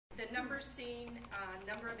number seen,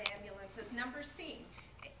 number of ambulances, number seen.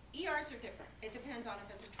 ERs are different. It depends on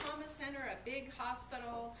if it's a trauma center, a big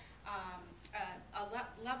hospital.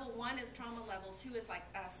 Level 1 is trauma, level 2 is like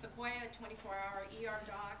Sequoia, 24-hour ER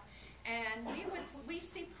doc. And we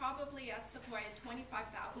see probably at Sequoia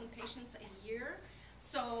 25,000 patients a year.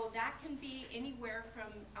 So that can be anywhere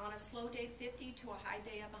from, on a slow day, 50 to a high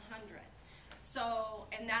day of 100. So,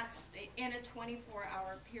 and that's in a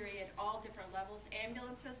 24-hour period, all different levels.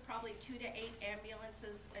 Ambulances, probably 2 to 8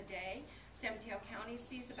 ambulances a day. San Mateo County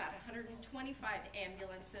sees about 125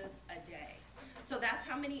 ambulances a day. So that's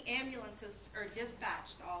how many ambulances are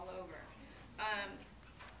dispatched all over.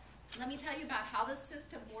 Let me tell you about how the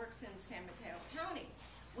system works in San Mateo County.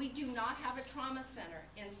 We do not have a trauma center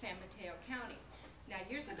in San Mateo County. Now,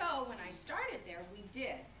 years ago, when I started there, we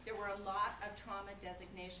did. There were a lot of trauma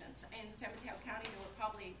designations. In San Mateo County, there were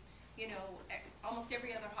probably, you know, almost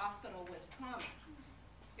every other hospital was trauma.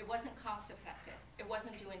 It wasn't cost effective. It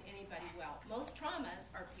wasn't doing anybody well. Most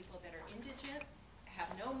traumas are people that are indigent, have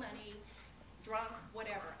no money, drunk,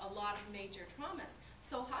 whatever, a lot of major traumas.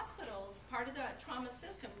 So hospitals, part of the trauma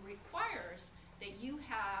system requires that you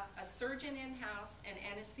have a surgeon in-house, an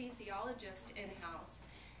anesthesiologist in-house,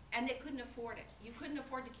 and they couldn't afford it. You couldn't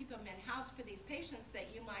afford to keep them in-house for these patients that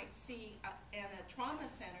you might see in a trauma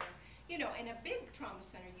center. You know, in a big trauma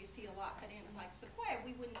center you see a lot, but in like Sequoia,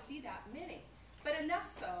 we wouldn't see that many. But enough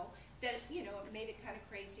so that, you know, it made it kind of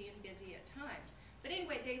crazy and busy at times. But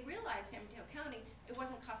anyway, they realized San Mateo County, it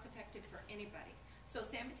wasn't cost effective for anybody. So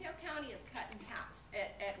San Mateo County is cut in half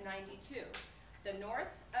at 92. The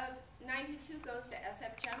north of 92 goes to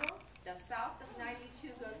SF General. The south of 92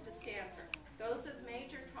 goes to Stanford. Those are the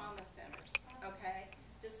major trauma centers, okay?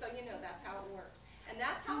 Just so you know, that's how it works. And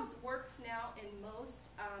that's how it works now in most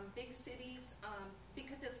big cities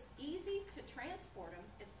because it's easy to transport them.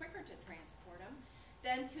 It's quicker to transport them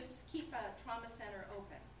than to keep a trauma center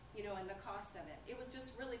open, you know, and the cost of it. It was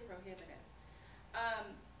just really prohibitive.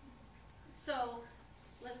 So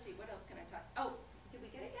let's see, what else can I talk? Oh, did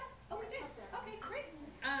we get it yet? Oh, we did. Okay, great.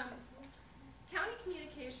 County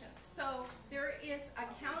communications. So there is a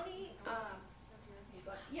county,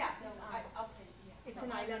 yeah, no, I'll take it. Yeah. It's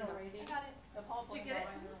an island already. I got it. The PowerPoint's Did you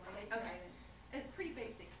get it? already. Okay. It's pretty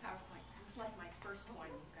basic PowerPoint. It's like my first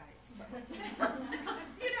one, you guys. So.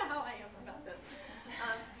 You know how I am about this.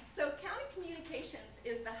 So county communications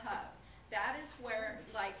is the hub. That is where,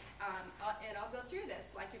 like, and I'll go through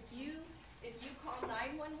this. Like if you call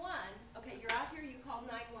 911, okay, you're out here, you call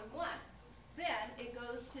 911. Then it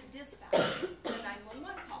goes to dispatch, the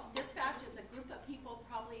 911 call. Dispatch is a group of people,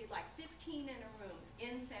 probably like 15 in a room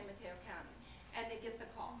in San Mateo County, and they get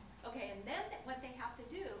the call. Okay, and then what they have to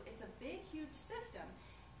do, it's a big, huge system,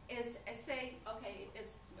 is say, okay,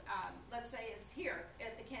 it's, let's say it's here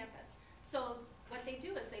at the campus. So what they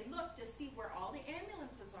do is they look to see where all the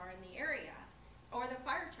ambulances are in the area, or the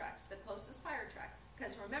fire trucks, the closest fire truck.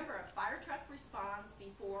 Because remember, a fire truck responds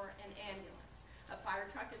before an ambulance. A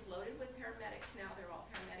fire truck is loaded with paramedics. Now they're all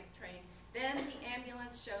paramedic trained. Then the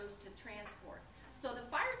ambulance shows to transport. So the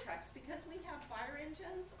fire trucks, because we have fire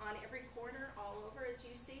engines on every corner all over, as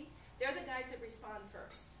you see, they're the guys that respond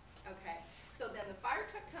first. Okay. So then the fire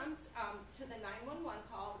truck comes to the 911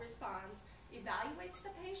 call, responds, evaluates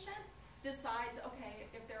the patient, decides, okay,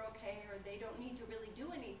 if they're okay or they don't need to really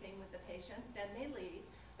do anything with the patient, then they leave.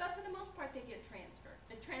 But for the most part, they get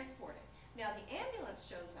transported. Now the ambulance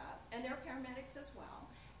shows up, and they're paramedics as well,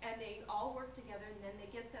 and they all work together, and then they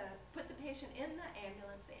put the patient in the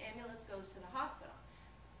ambulance. The ambulance goes to the hospital.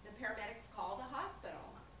 The paramedics call the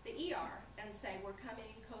hospital, the ER, and say, we're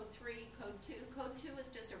coming, code 3, code 2. Code 2 is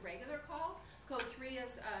just a regular call. Code 3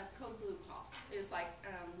 is a code blue call. It's like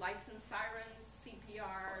lights and sirens,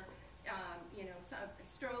 CPR, you know,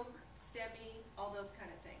 stroke, STEMI, all those kind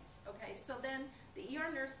of things. Okay, so then the ER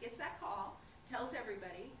nurse gets that call, tells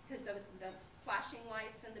everybody, because the flashing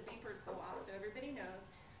lights and the beepers go off, so everybody knows.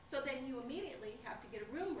 So then you immediately have to get a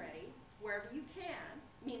room ready wherever you can.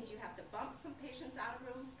 Means you have to bump some patients out of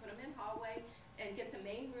rooms, put them in hallway, and get the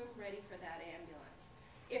main room ready for that ambulance.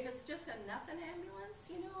 If it's just a nothing ambulance,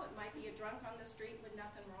 you know, it might be a drunk on the street with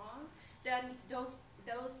nothing wrong, then those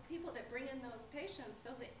people that bring in those patients,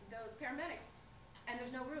 those paramedics, and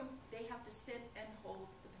there's no room, they have to sit and hold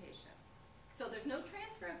the patient. So there's no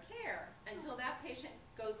transfer of care until that patient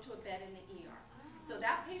goes to a bed in the ER. So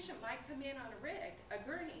that patient might come in on a rig, a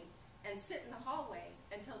gurney, and sit in the hallway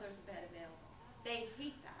until there's a bed available. They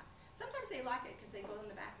hate that. Sometimes they like it because they go in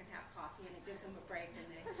the back and have coffee and it gives them a break.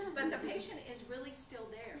 But the patient is really still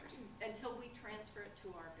theirs until we transfer it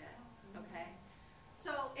to our bed, okay?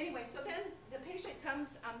 So anyway, so then the patient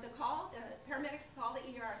comes, the paramedics call the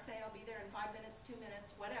ER, say I'll be there in 5 minutes, 2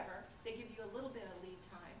 minutes, whatever. They give you a little bit of lead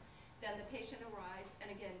time. Then the patient arrives, and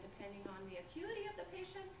again, depending on the acuity of the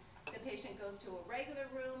patient goes to a regular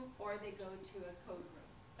room or they go to a code room,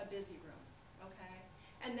 a busy room, okay?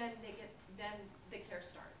 And then then the care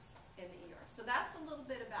starts in the ER. So that's a little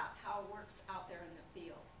bit about how it works out there in the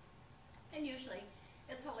field. And usually,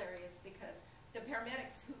 it's hilarious because the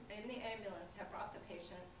paramedics who in the ambulance have brought the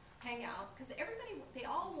patient, hang out, because they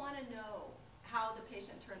all want to know how the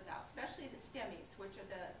patient turns out, especially the STEMIs, which are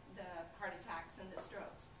the heart attacks and the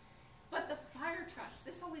strokes. But the fire trucks,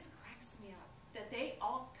 this always cracks me up, that they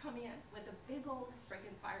all come in with a big old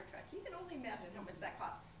friggin' fire truck. You can only imagine how much that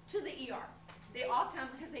costs, to the ER. They all come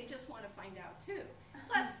because they just want to find out too.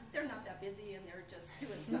 Plus, they're not that busy and they're just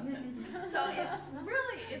doing something. So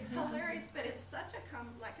it's hilarious, but it's such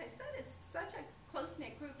like I said, it's such a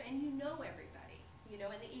close-knit group, and you know everybody. You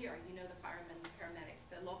know, in the ER, you know the firemen, the paramedics,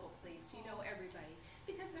 the local police, you know everybody,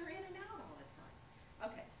 because they're in and out all the time.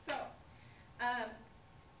 Okay, so,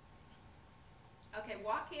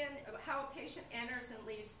 walk-in, how a patient enters and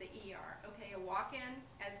leaves the ER. Okay, a walk-in,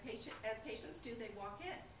 as patients do, they walk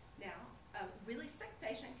in. Now, a really sick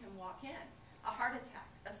patient can walk in. A heart attack,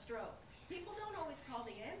 a stroke. People don't always call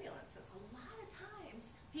the ambulances. A lot of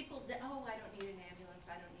times, people, I don't need an ambulance,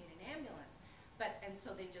 I don't need an ambulance. And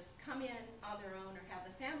so they just come in on their own or have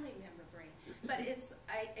the family member bring. But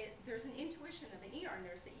there's an intuition of an ER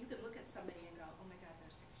nurse that you can look at somebody and go, oh my God, they're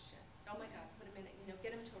sick as shit. Oh my God, put them in,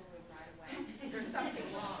 get them to a room right away. There's something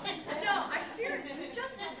wrong. No, I'm serious. You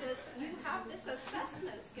just have this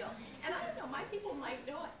assessment skill. And I don't know, my people might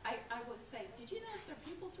know it. I would say, did you notice their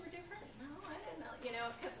pupils were different? No, I didn't know.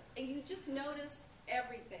 Because you just notice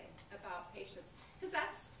everything about patients. Because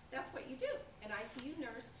that's what you do. An ICU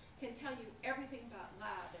nurse can tell you everything about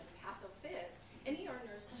lab and pathophys. An ER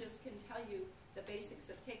nurse just can tell you the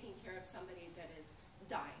basics of taking care of somebody that is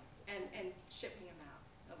dying and shipping them out,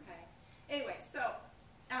 okay? Anyway, so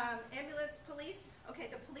ambulance, police. Okay,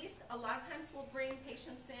 the police a lot of times will bring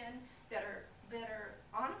patients in that are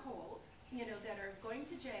on hold, that are going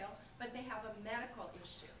to jail, but they have a medical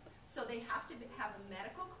issue. So they have to have a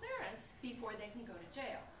medical clearance before they can go to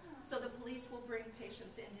jail. So the police will bring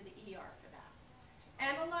patients into the ER for that.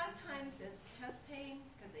 And a lot of times it's chest pain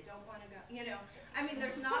because they don't want to go,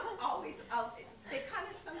 there's not always, they kind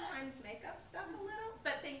of sometimes make up stuff a little,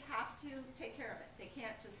 but they have to take care of it. They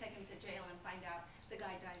can't just take him to jail and find out the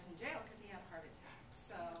guy dies in jail because he had a heart attack.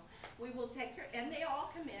 So we will take care, and they all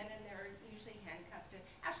come in and they're usually handcuffed.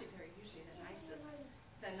 Actually, they're usually the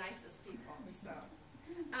nicest people. So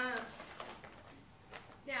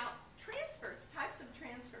now, transfers, types of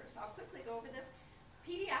transfers. I'll quickly go over this.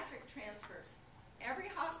 Pediatric transfers.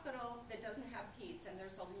 Every hospital that doesn't have peds, and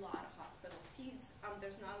there's a lot of hospitals, peds,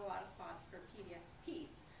 there's not a lot of spots for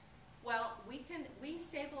peds. Well, we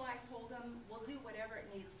stabilize, hold them, we'll do whatever it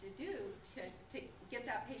needs to do to get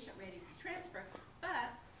that patient ready to transfer,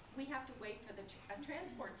 but we have to wait for a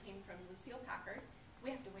transport team from Lucille Packard.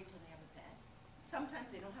 We have to wait till they have a bed.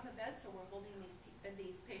 Sometimes they don't have a bed, so we're holding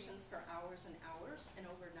these patients for hours and hours and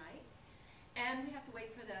overnight. And we have to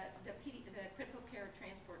wait for the critical care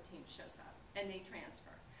transport team shows up, and they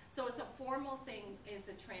transfer. So it's a formal thing,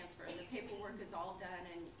 is a transfer. The paperwork is all done,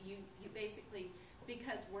 and you basically,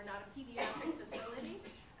 because we're not a pediatric facility,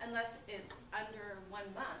 unless it's under 1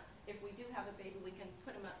 month, if we do have a baby, we can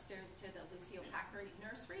put them upstairs to the Lucille Packard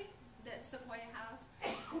nursery that Sequoia has.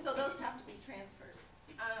 So those have to be transfers.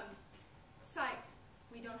 Psych,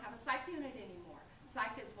 we don't have a psych unit anymore.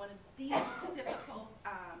 Psych is one of the most difficult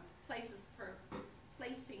places for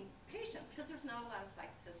placing patients because there's not a lot of psych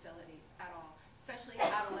facilities at all, especially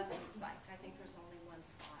adolescent psych. I think there's only one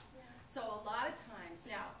spot. Yeah. So a lot of times,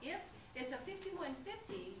 now if it's a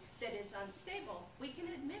 5150 that is unstable, we can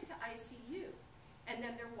admit to ICU, and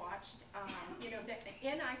then they're watched,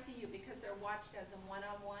 in ICU because they're watched as a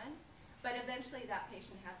one-on-one, but eventually that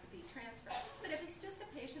patient has to be transferred. But if it's just a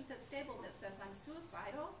patient that's stable that says, I'm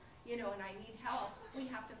suicidal, and I need help, we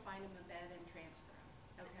have to find them a bed and transfer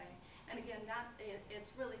them, okay? And again,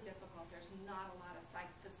 it's really difficult. There's not a lot of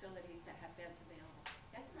psych facilities that have beds available.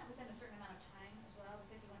 Isn't that within a certain amount of time as well,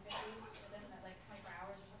 5150s, within like 24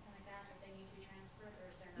 hours or something like that they need to be transferred,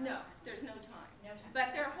 or is there no time? No, there's no time. No time.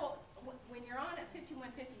 But when you're on at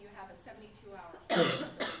 5150, you have a 72-hour.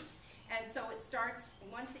 And so it starts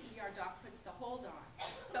once the ER doc puts the hold on.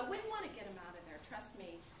 But we want to get them out of there, trust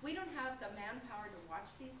me. We don't have the manpower to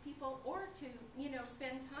watch these people or to,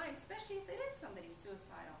 spend time, especially if it is somebody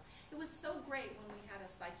suicidal. It was so great when we had a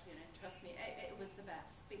psych unit, trust me, it was the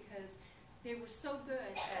best because they were so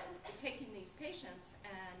good at taking these patients,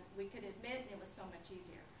 and we could admit, and it was so much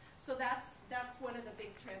easier. So that's one of the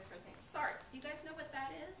big transfer things. SARTs, do you guys know what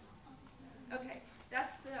that is? Okay,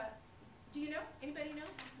 that's the, do you know? Anybody know?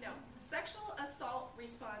 No. Sexual Assault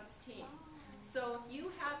Response Team. So if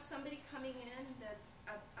you have somebody coming in that's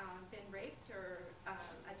been raped or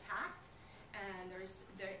attacked, and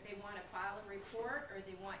they want to file a report, or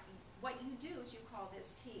they want, what you do is you call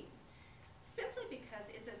this team. Simply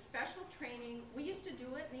because it's a special training. We used to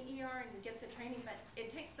do it in the ER and get the training, but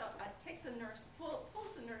it takes a nurse,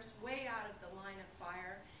 pulls a nurse way out of the line of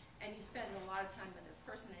fire, and you spend a lot of time with this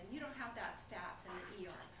person, and you don't have that staff in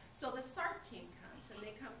the ER. So the SART team comes, and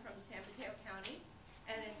they come from San Mateo County,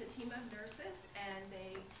 and it's a team of nurses, and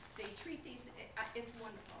they treat these. It's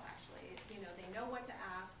wonderful, actually. You know, they know what to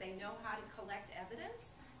ask. They know how to collect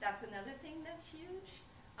evidence. That's another thing that's huge.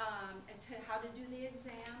 And to how to do the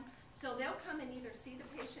exam. So they'll come and either see the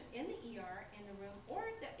patient in the ER in the room, or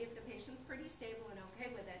if the patient's pretty stable and okay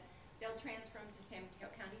with it, they'll transfer them to San Mateo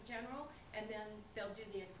County General, and then they'll do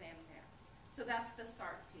the exam there. So that's the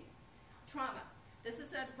SART team. Trauma. This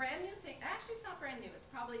is a brand new thing. Actually, it's not brand new. It's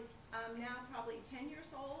probably now probably 10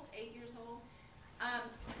 years old, 8 years old.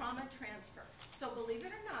 Trauma transfer. So believe it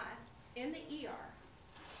or not, in the ER,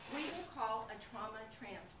 we will call a trauma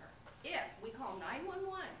transfer. If we call 911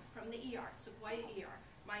 from the ER, Sequoia ER,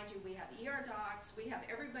 mind you, we have ER docs, we have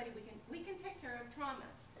everybody, we can take care of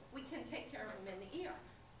traumas. We can take care of them in the ER.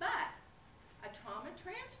 But a trauma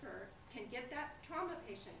transfer can get that trauma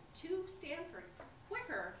patient to Stanford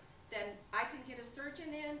quicker than I can get a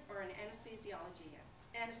surgeon in or an anesthesiologist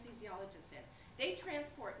in. They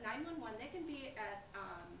transport 911, they can be at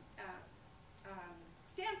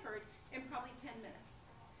Stanford in probably 10 minutes.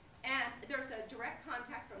 And there's a direct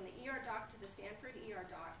contact from the ER doc to the Stanford ER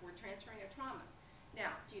doc. We're transferring a trauma.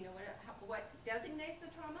 Now, do you know what designates a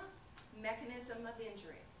trauma? Mechanism of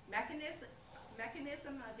injury. Mechanism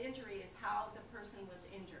of injury is how the person was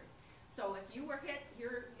injured. So if you were hit,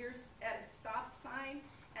 you're at a stop sign,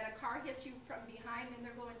 and a car hits you from behind, and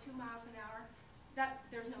they're going 2 miles an hour,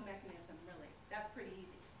 there's no mechanism, really. That's pretty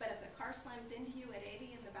easy. But if the car slams into you at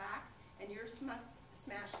 80 in the back, and you're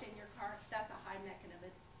smashed in your car, that's a high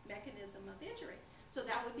mechanism of injury. So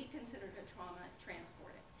that would be considered a trauma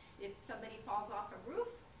transported. If somebody falls off a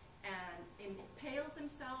roof and impales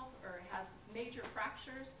himself or has major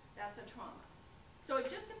fractures, that's a trauma. So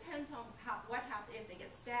it just depends on what happens. If they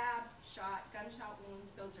get stabbed, shot, gunshot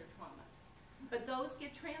wounds, those are traumas. But those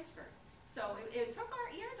get transferred. So it took our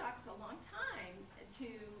ER docs a long time to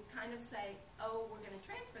kind of say, oh, we're going to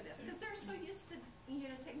transfer this, because they're so used to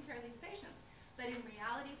taking care of these patients. But in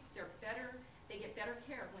reality, they get better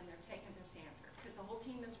care when they're taken to Stanford, because the whole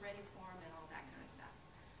team is ready for them and all that kind of stuff.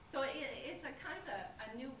 So it's a kind of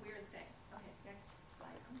a new weird thing. Okay, next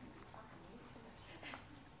slide. I'm going to be talking way too much.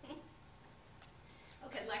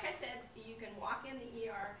 Okay, like I said, you can walk in the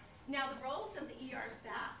ER. Now the roles of the ER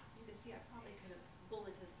staff, you can see I probably could have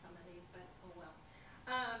bulleted some of these, but oh well.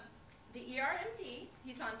 The ERMD,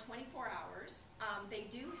 he's on 24 hours.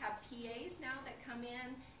 They do have PAs now that come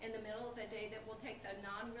in the middle of the day that will take the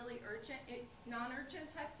non-urgent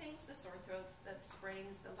type things, the sore throats, the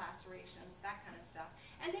sprains, the lacerations, that kind of stuff.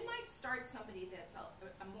 And they might start somebody that's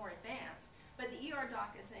a more advanced, but the ER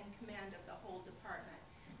doc is in command of the whole department.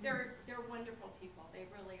 They're wonderful people, they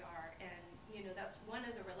really are, and that's one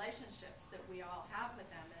of the relationships that we all have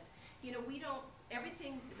with them is, we don't,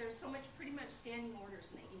 everything, there's so much, pretty much standing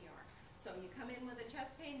orders in the ER. So you come in with a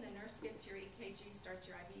chest pain, the nurse gets your EKG, starts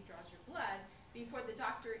your IV, draws your blood, before the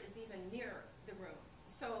doctor is even near the room.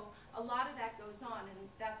 So a lot of that goes on, and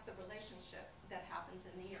that's the relationship that happens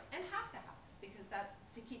in the ER, and has to happen, because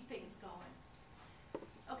to keep things going.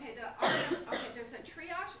 Okay, there's a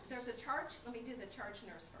triage, there's a charge. Let me do the charge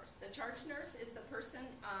nurse first. The charge nurse is the person,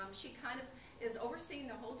 she kind of is overseeing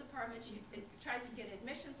the whole department. She tries to get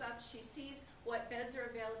admissions up. She sees what beds are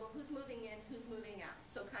available, who's moving in, who's moving out.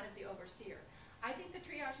 So kind of the overseer. I think the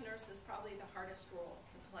triage nurse is probably the hardest role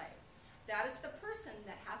to play. That is the person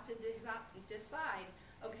that has to decide,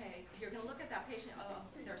 okay, you're going to look at that patient, oh,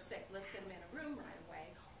 they're sick, let's get them in a room right away.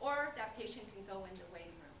 Or that patient can go in the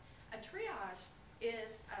waiting room. A triage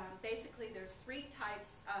is basically there's 3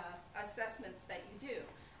 types of assessments that you do.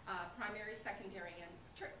 Primary, secondary, and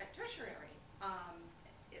tertiary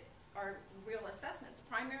are real assessments.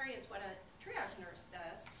 Primary is what a triage nurse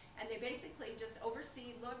does, and they basically just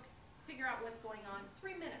oversee, look, figure out what's going on.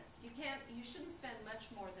 3 minutes. You shouldn't spend much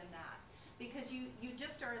more than that, because you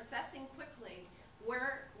just are assessing quickly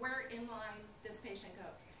where in line this patient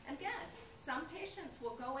goes. And again, some patients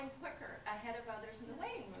will go in quicker ahead of others in the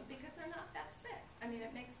waiting room because they're not that sick. I mean,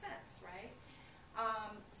 it makes sense, right?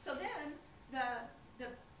 So then the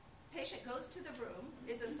patient goes to the room,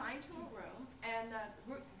 is assigned to a room, and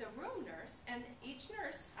the room nurse, and each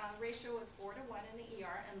nurse ratio is 4 to 1 in the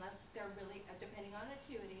ER, unless they're really, depending on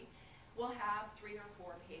acuity, will have 3 or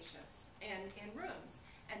 4 patients in rooms.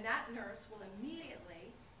 And that nurse will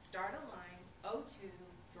immediately start a line, O2,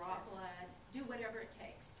 draw blood, do whatever it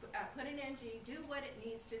takes, put an NG, do what it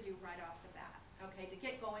needs to do right off the bat, okay, to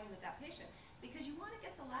get going with that patient. Because you want to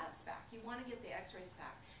get the labs back, you want to get the x-rays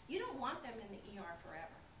back. You don't want them in the ER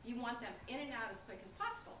forever. You want them in and out as quick as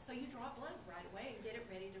possible. So you draw blood right away and get it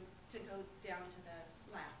ready to go down to the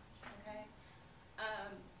lab, okay?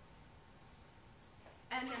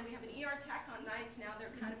 And then we have an ER tech on nights now.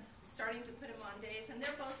 They're kind of starting to put them on days, and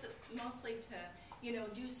they're both mostly to, you know,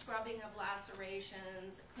 do scrubbing of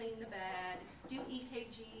lacerations, clean the bed, do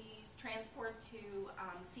EKGs, transport to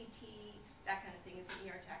CT, that kind of thing is an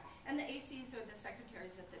ER tech. And the ACs are the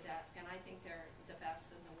secretaries at the desk, and I think they're the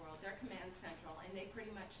best in the world. They're command central, and they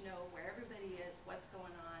pretty much know where everybody is, what's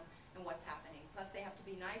going on, and what's happening. Plus, they have to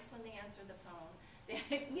be nice when they answer the phone.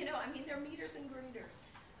 They, you know, I mean, they're meters and greeters.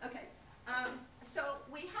 Okay, so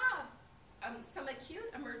we have some acute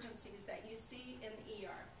emergencies that you see in the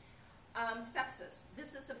ER. Sepsis.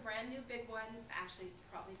 This is a brand new big one. Actually, it's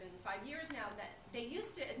probably been 5 years now that they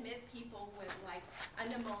used to admit people with like a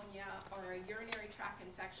pneumonia or a urinary tract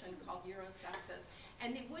infection called urosepsis,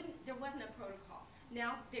 and there wasn't a protocol.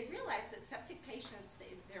 Now, they realize that septic patients,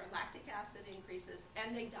 their lactic acid increases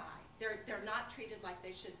and they die. They're not treated like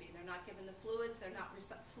they should be. They're not given the fluids. They're not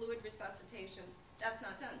fluid resuscitation. That's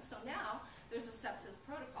not done. So now there's a sepsis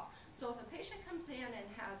protocol. So if a patient comes in and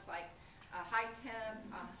has like high temp,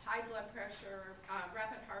 high blood pressure,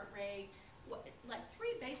 rapid heart rate, like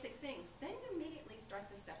 3 basic things, then you immediately start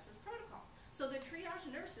the sepsis protocol. So the triage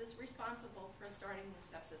nurse is responsible for starting the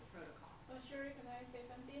sepsis protocol. So Sheri, can I say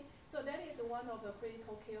something? So that is one of the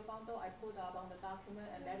critical care bundle I put up on the document,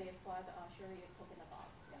 and that is what Sheri is talking about.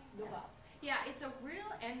 Yeah, look up. Yeah, it's a real,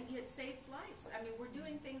 and it saves lives. I mean, we're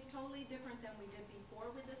doing things totally different than we did before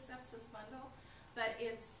with this sepsis bundle. But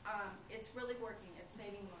it's really working. It's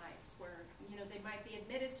saving lives. Where, you know, they might be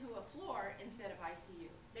admitted to a floor instead of ICU.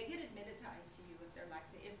 They get admitted to ICU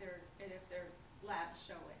if their labs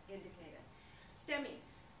show it, indicate it. STEMI.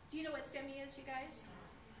 Do you know what STEMI is, you guys?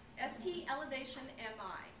 ST elevation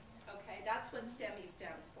MI. Okay, that's what STEMI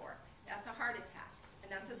stands for. That's a heart attack,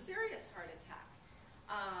 and that's a serious heart attack.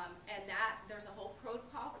 And there's a whole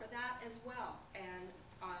protocol for that as well. And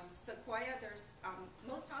Sequoia, there's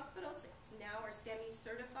most hospitals now are STEMI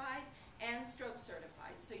certified and stroke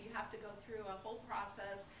certified. So you have to go through a whole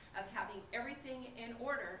process of having everything in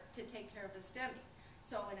order to take care of a STEMI.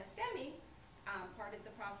 So in a STEMI, part of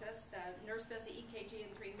the process, the nurse does the EKG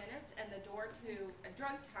in 3 minutes, and the door to a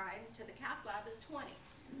drug time to the cath lab is 20.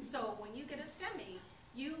 So when you get a STEMI,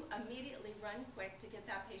 you immediately run quick to get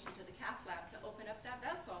that patient to the cath lab to open up that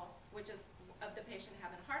vessel, which is of the patient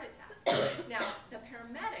having a heart attack. Now, the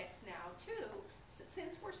paramedics now, too,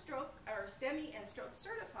 since we're STEMI and stroke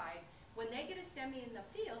certified, when they get a STEMI in the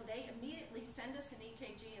field, they immediately send us an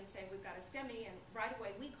EKG and say, we've got a STEMI, and right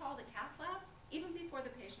away we call the cath lab even before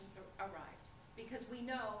the patients arrived, because we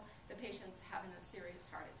know the patient's having a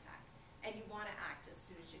serious heart attack, and you want to act as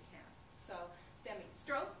soon as you can. So STEMI.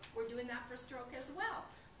 Stroke, we're doing that for stroke as well.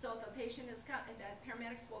 So if a patient is cut, that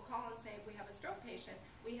paramedics will call and say, we have a stroke patient,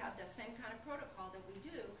 we have the same kind of protocol that we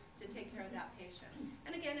do to take care of that patient.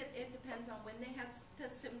 And again, it depends on when they had the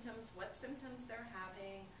symptoms, what symptoms they're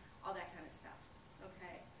having, all that kind of stuff,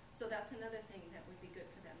 okay? So that's another thing that would be good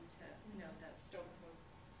for them to know, the stroke.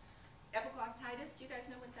 Epiglottitis, do you guys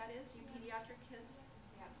know what that is, you pediatric kids?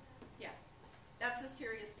 Yeah. Yeah, that's a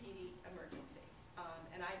serious PD emergency.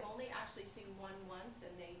 And I've only actually seen one once,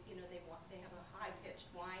 and they have a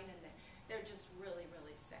high-pitched whine, and they're just really,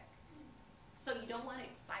 really sick. So you don't want to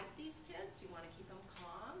excite these kids. You want to keep them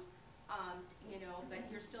calm, but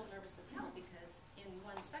you're still nervous as hell because in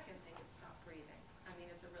 1 second they could stop breathing. I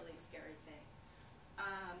mean, it's a really scary thing.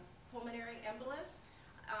 Pulmonary embolus.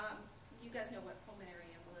 You guys know what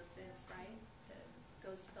pulmonary embolus is, right? That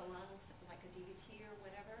goes to the lungs like a DVT or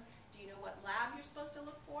whatever. Do you know what lab you're supposed to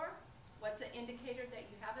look for? What's an indicator that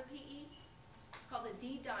you have a PE? It's called a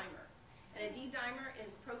D-dimer. And a D-dimer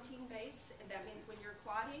is protein-based. That means when you're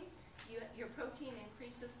clotting, your protein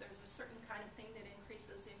increases. There's a certain kind of thing that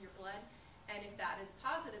increases in your blood. And if that is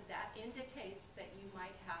positive, that indicates that you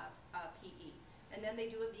might have a PE. And then they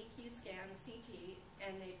do a VQ scan, CT,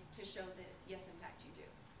 and to show that, yes, in fact, you do.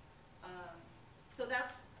 So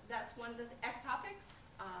that's one of the ectopics.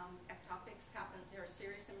 Ectopics happen. They're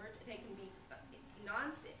serious emergency. They can be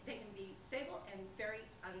they can be stable and very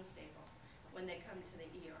unstable when they come to the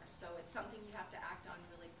ER. So it's something you have to act on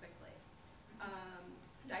really quickly.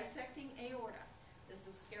 Dissecting aorta. This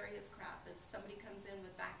is scary as crap. As somebody comes in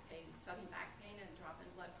with back pain, sudden back pain and drop in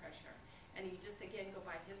blood pressure. And you just, again, go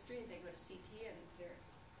by history, they go to CT and their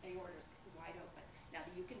aorta's wide open. Now,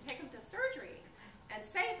 you can take them to surgery and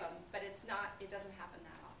save them, but it doesn't happen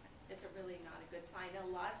that often. It's really not a good sign. And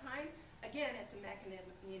a lot of time, again, it's a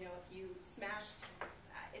mechanism, if you smashed,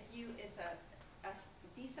 it's a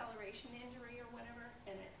deceleration injury or whatever,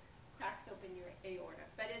 and it cracks open your aorta.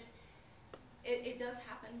 But it does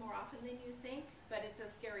happen more often than you think, but it's a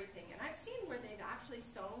scary thing. And I've seen where they've actually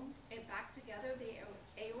sewn it back together, the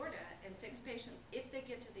aorta, and fixed patients if they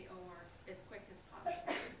get to the OR as quick as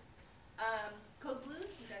possible. Code blues,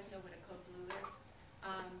 you guys know what a code blue is.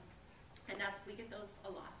 And we get those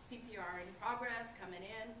a lot. CPR in progress, coming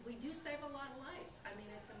in. We do save a lot of lives. I mean,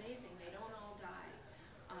 it's amazing. They don't all die.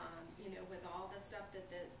 With all the stuff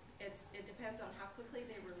it depends on how quickly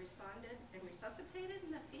they were responded and resuscitated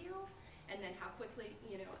in the field, and then how quickly,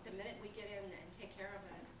 the minute we get in and take care of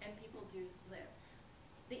it, and people do live.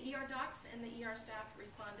 The ER docs and the ER staff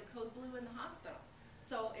respond to code blue in the hospital.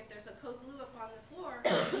 So if there's a code blue up on the floor,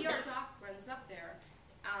 the ER doc runs up there.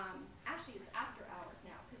 Actually, it's after hours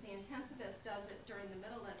now, because the intensivist does it during the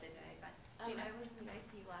middle of the day. But I was in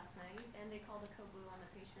ICU last night, and they called a code blue on the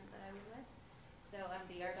patient that I was with. So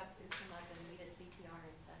the ER docs did come up, and we did CPR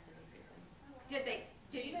and stuff, and they saved them. Did they?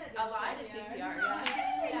 Alive? Did CPR, yeah.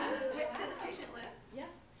 yeah. Did the patient live?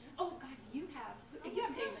 Yeah. Oh, God, you have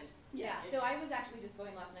Damon. Yeah. So I was actually just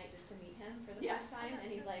going last night just to meet him for the Yeah. first time,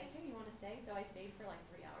 and he's like, "Hey, you want to stay?" So I stayed for like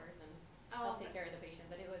 3 hours and helped take care of the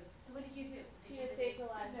patient. But it was. So what did you do? She is saved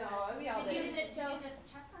alive. No, we all Did you did. do the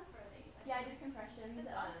chest pump or the? Yeah, I did compressions,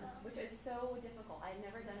 That's awesome. which is so difficult. I'd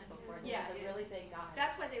never done it before. Yeah, It was a really big guy.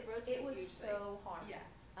 That's why they rotate It was usually. so hard. Yeah.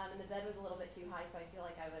 And the bed was a little bit too high, so I feel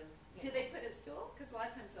like I was. Did they put a stool? Because a lot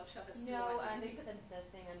of times they'll shove a stool. No, in. they put the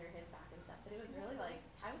thing under his back and stuff. But it was really like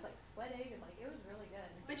I was like sweating and like it was really good.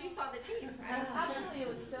 But you saw the team, right? Absolutely, it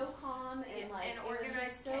was so calm and like and it was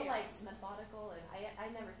organized just so like chaos. methodical, and I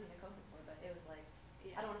never seen a code before, but it was like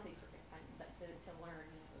Yeah. I don't want to say perfect time, but to learn,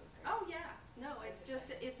 it was great. Oh yeah, no, it's just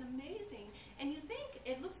it's amazing, and you think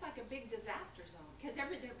it looks like a big disaster zone because there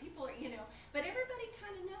are people, but everybody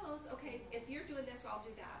kind of knows. Okay, if you're doing this, I'll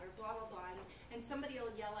do that, or blah blah blah, and somebody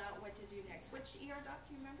will yell out what to do next. Which ER doc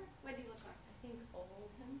do you remember? What did he look like? I think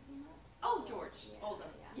Oldham came up. Oh, George Yeah,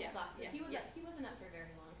 Oldham. Yeah, Yeah, glasses. yeah, He was yeah. he wasn't up for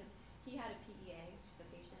very long because he had a PEA, the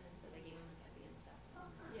patient, and so they gave him like Epi and stuff.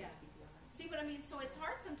 Yeah. CPR. See what I mean? So it's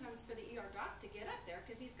hard sometimes for the ER doc to get up there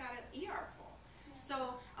because he's got an ER full.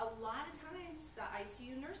 So a lot of times the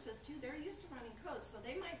ICU nurses too, they're used to running codes, so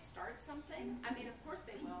they might start something. I mean, of course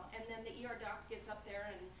they will, and then the ER doc gets up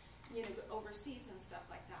there and oversees and stuff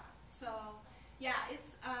like that. So yeah,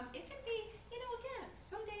 it's it can be again,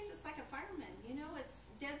 some days it's like a fireman.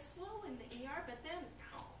 It's dead slow in the ER, but then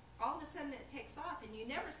all of a sudden it takes off, and you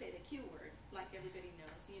never say the Q word like everybody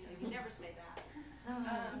knows. You never say that.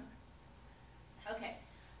 Okay.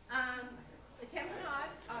 The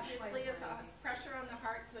tamponade obviously is a pressure on the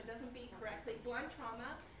heart so it doesn't beat correctly. Blunt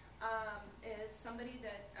trauma is somebody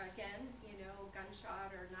that, again,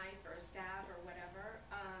 gunshot or knife or a stab or whatever,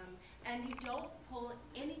 and you don't pull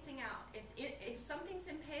anything out. If something's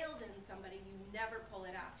impaled in somebody, you never pull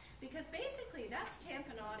it out because basically that's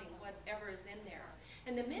tamponading whatever is in there.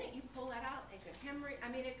 And the minute you pull that out, it could hemorrhage.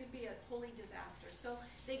 I mean, it could be a holy disaster. So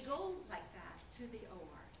they go like that to the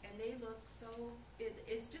OR. And they look so,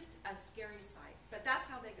 it's just a scary sight. But that's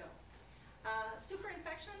how they go. Super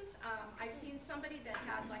infections, I've seen somebody that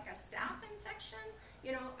had like a staph infection.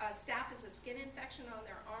 A staph is a skin infection on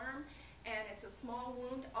their arm, and it's a small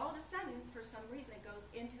wound. All of a sudden, for some reason, it goes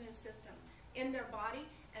into his system, in their body,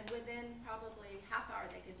 and within probably half hour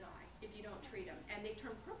they could die if you don't treat them. And they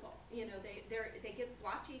turn purple. They get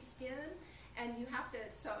blotchy skin, and you have to,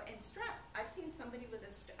 and strep. I've seen somebody with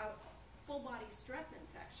a full body strep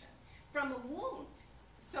infection from a wound.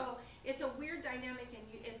 So it's a weird dynamic, and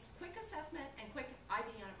it's quick assessment and quick IV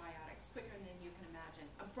antibiotics, quicker than you can imagine.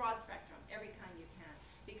 A broad spectrum, every kind you can,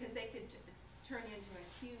 because they could turn into a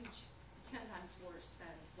huge, 10 times worse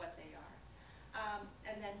than what they are.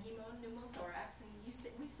 And then pneumothorax, and we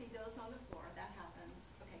see those on the floor. That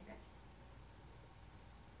happens. Okay, next.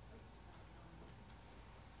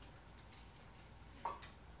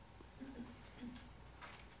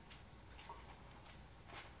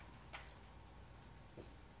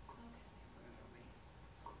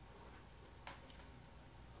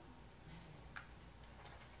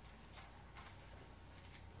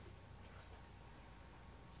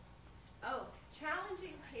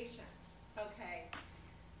 Challenging patients. Okay.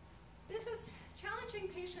 Challenging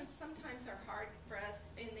patients sometimes are hard for us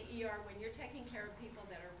in the ER when you're taking care of people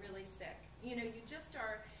that are really sick. You know, you just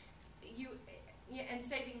are, and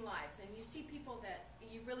saving lives. And you see people that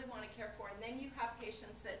you really want to care for, and then you have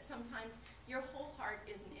patients that sometimes your whole heart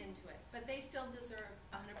isn't into it, but they still deserve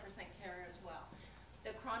 100% care as well.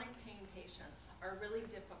 The chronic pain patients are really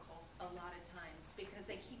difficult a lot of times because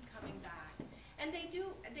they keep coming back. And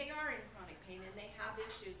they are in chronic pain and they have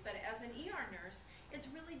issues, but as an ER nurse, it's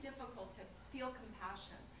really difficult to feel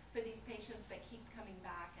compassion for these patients that keep coming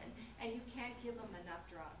back, and you can't give them enough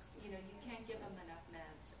drugs. You know, you can't give them enough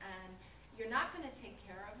meds, and you're not going to take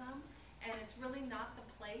care of them, and it's really not the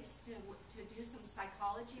place to do some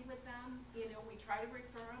psychology with them. You know, we try to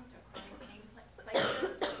refer them to chronic pain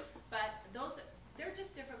places, but they're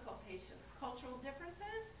just difficult patients. Cultural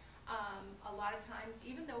differences, a lot of times,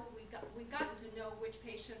 even though we've gotten to know which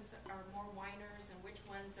patients are more whiners and which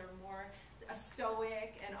ones are more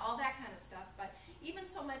stoic and all that kind of stuff, but even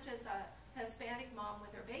so much as a Hispanic mom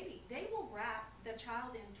with her baby, they will wrap the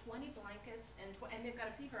child in 20 blankets and they've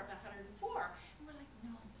got a fever of 104. And we're like,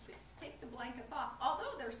 no, please take the blankets off.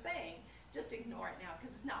 Although they're saying, just ignore it now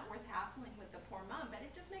because it's not worth hassling with the poor mom, but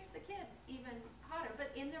it just makes the kid even hotter.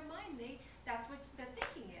 But in their mind, that's what the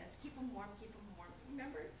thinking is. Keep them warm, keep them warm.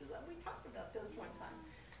 Remember, we talked about this one time.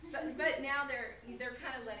 But now they're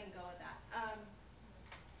kind of letting go of that.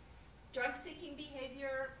 Drug-seeking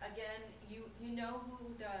behavior, again, you know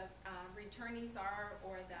who the returnees are,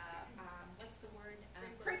 or the, what's the word?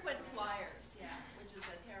 Frequent flyers, yeah, which is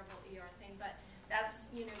a terrible ER thing, but that's,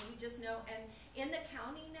 you know, you just know. And in the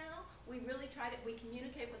county now, we really we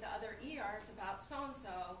communicate with the other ERs about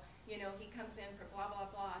so-and-so, you know, he comes in for blah,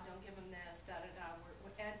 blah, blah, don't give him this, da-da-da.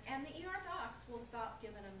 And the ER docs will stop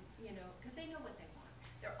giving them, you know, because they know what they want.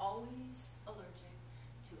 They're always allergic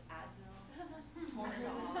to Advil,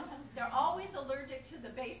 Toradol. They're always allergic to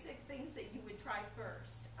the basic things that you would try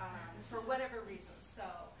first, for whatever reason. So,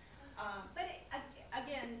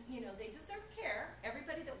 again, you know, they deserve care.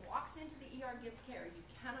 Everybody that walks into the ER gets care. You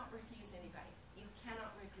cannot refuse anybody. You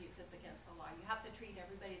cannot refuse. It's against the law. You have to treat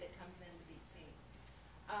everybody that comes in to be seen.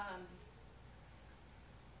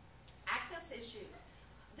 Access issues.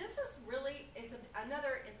 This is really, it's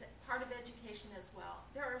a part of education as well.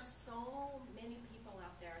 There are so many people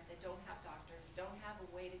out there that don't have doctors, don't have a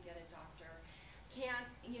way to get a doctor, can't,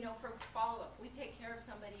 you know, for follow-up, we take care of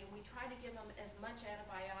somebody and we try to give them as much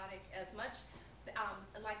antibiotic, as much,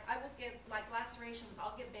 like I will give, like lacerations,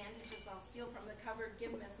 I'll give bandages, I'll steal from the cupboard,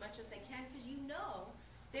 give them as much as they can, because you know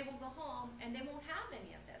they will go home and they won't have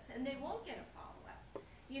any of this, and they won't get a follow-up.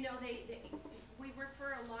 You know, we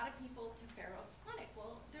refer a lot of people to Fair Oaks Clinic.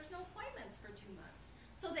 Well, there's no appointments for 2 months.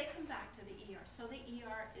 So they come back to the ER. So the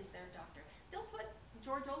ER is their doctor. They'll put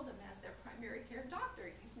George Oldham as their primary care doctor.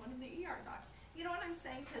 He's one of the ER docs. You know what I'm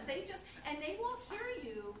saying? Because they and they won't hear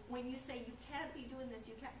you when you say you can't be doing this,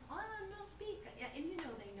 you can't, no, speak. And you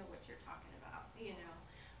know they know what you're talking about, you know.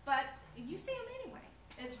 But you see them anyway.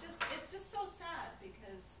 It's just so sad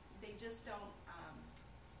because they just don't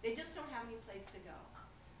have any place to go.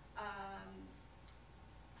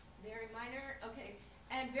 Very minor, okay,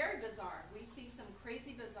 and very bizarre. We see some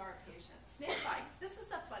crazy bizarre patients. Snake bites, this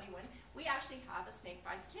is a funny one. We actually have a snake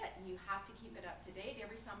bite kit, and you have to keep it up to date.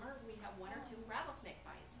 Every summer we have 1 or 2 rattlesnake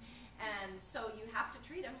bites. And so you have to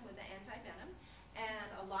treat them with the anti-venom. And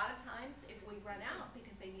a lot of times if we run out,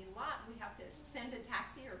 because they need a lot, we have to send a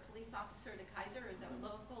taxi or a police officer to Kaiser or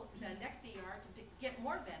the next ER to get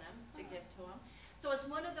more venom to give to them. So it's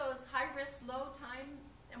one of those high risk, low time,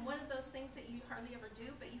 and one of those things that you hardly ever do,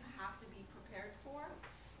 but you have to be prepared for.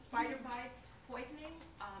 Spider bites, poisoning.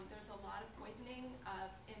 There's a lot of poisoning of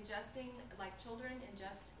ingesting, like children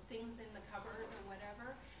ingest things in the cupboard or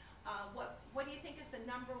whatever. What do you think is the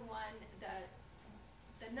number one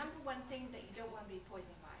thing that you don't want to be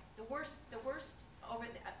poisoned by? The worst over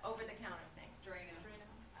the counter thing. Drano.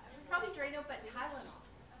 Probably Drano, but Tylenol.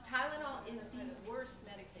 Tylenol is the worst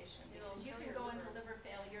medication because you can go into liver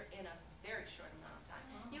failure in a very short amount of time.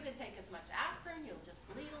 You can take as much aspirin, you'll just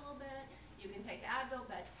bleed a little bit. You can take Advil,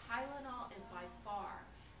 but Tylenol is by far.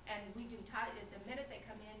 And we do the minute they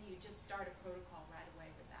come in, you just start a protocol right away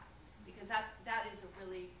with that because that is a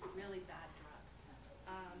really, really bad drug.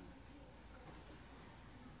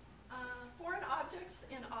 Foreign objects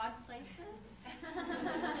in odd places.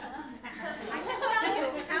 I can tell you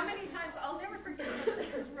how many times, I'll never forget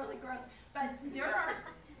this is really gross, but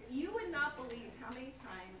you would not believe how many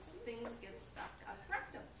times things get stuck up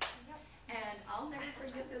rectums. And I'll never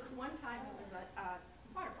forget this one time, it was a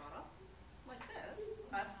water bottle, like this,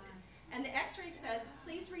 and the x-ray said,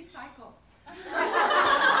 please recycle.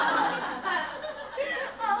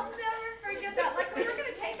 I'll never forget that. Like we were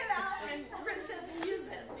going to take it out and rinse it and use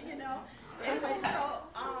it, you know. Anyway, so,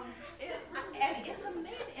 and it's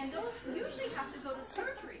amazing. And those, usually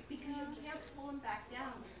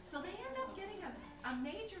a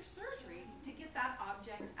major surgery to get that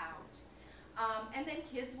object out. And then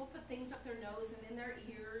kids will put things up their nose and in their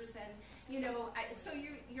ears, and so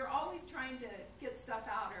you're always trying to get stuff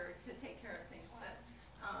out or to take care of things. But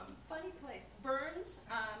funny place. Burns,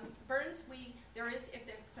 if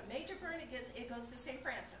there's a major burn, it goes to St.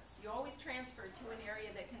 Francis. You always transfer to an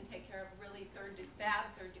area that can take care of really bad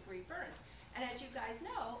third-degree burns. And as you guys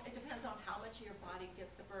know, it depends on how much of your body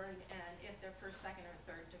gets the burn and if they're first, second, or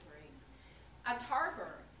third degree. A tar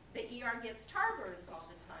burn. The ER gets tar burns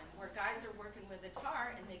all the time, where guys are working with a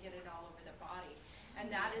tar and they get it all over their body.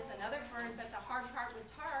 And that is another burn, but the hard part with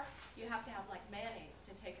tar, you have to have like mayonnaise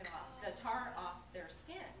to take it off, the tar off their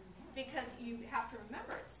skin. Because you have to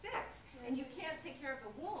remember, it sticks. And you can't take care of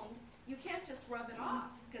a wound, you can't just rub it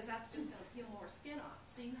off, because that's just going to peel more skin off.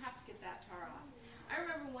 So you have to get that tar off. I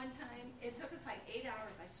remember one time, it took us like 8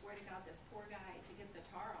 hours, I swear to God, this poor guy, to get the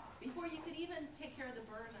tar off, before you could even take care of the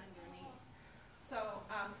burn underneath. So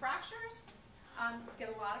fractures,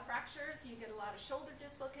 get a lot of fractures, you get a lot of shoulder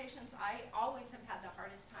dislocations. I always have had the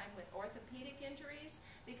hardest time with orthopedic injuries,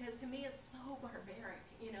 because to me it's so barbaric.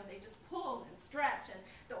 They just pull and stretch, and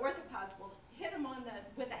the orthopods will hit them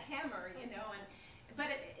with a hammer, but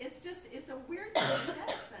it's a weird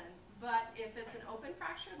medicine. But if it's an open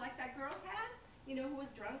fracture like that girl had, who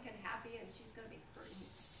was drunk and happy, and she's going to be hurting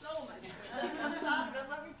so much when she comes out of it,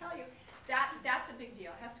 let me tell you. That's a big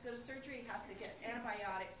deal. Has to go to surgery, has to get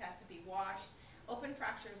antibiotics, has to be washed. Open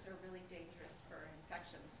fractures are really dangerous for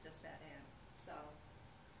infections to set in. So,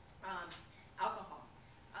 alcohol.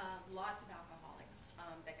 Lots of alcoholics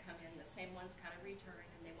that come in. The same ones kind of return,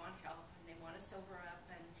 and they want help, and they want to sober up.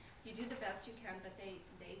 And you do the best you can, but they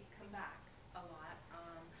come back a lot.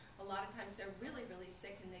 A lot of times they're really, really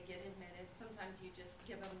sick, and they get admitted. Sometimes you just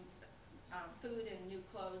give them food and new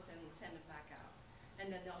clothes and send them back out. And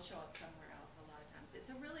then they'll show up somewhere else a lot of times. It's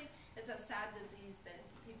a sad disease that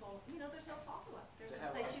people, there's no follow-up. There's no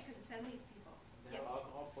place you can send these people. They have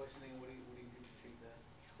alcohol poisoning. What do you do to treat that?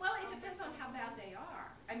 Well, it depends on how bad they are.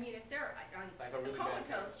 I mean, if they're Like a really bad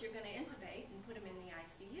comatose, you're going to intubate and put them in the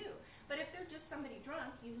ICU. But if they're just somebody drunk,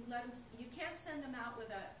 you can't send them out with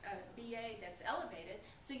a BA that's elevated,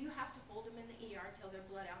 so you have to hold them in the ER till their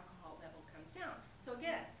blood alcohol level comes down. So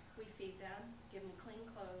again, we feed them, give them clean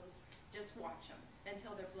clothes, just watch them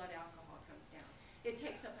until their blood alcohol comes down. It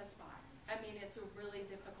takes up a spot. I mean, it's a really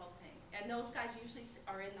difficult thing. And those guys usually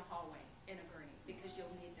are in the hallway in a gurney, because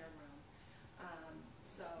you'll need their room.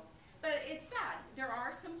 But it's sad. There are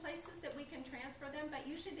some places that we can transfer them, but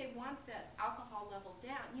usually they want the alcohol level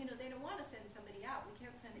down. They don't want to send somebody out. We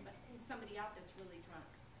can't send somebody out that's really drunk.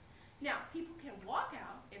 Now, people can walk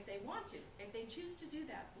out if they want to. If they choose to do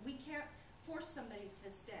that, we can't force somebody to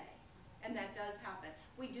stay. And that does happen.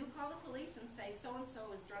 We do call the police and say,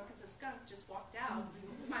 so-and-so is drunk as a skunk, just walked out. You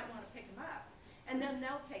might want to pick him up. And then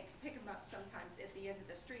they'll pick him up sometimes at the end of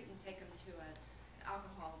the street and take him to an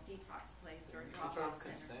alcohol detox place or a Some drop-off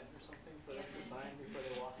sort of center. consent or something for them to sign before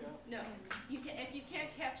they walk out? No. If you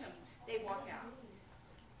can't catch them, they walk out.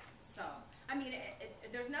 So, I mean,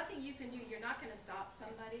 there's nothing you can do. You're not going to stop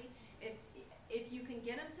somebody. If you can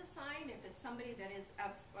get them to sign, if it's somebody that is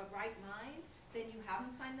of a right mind, then you have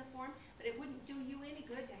them sign the form. But it wouldn't do you any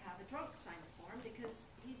good to have a drunk sign the form, because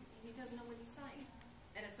he doesn't know what he's signing.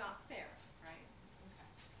 And it's not fair, right? Okay.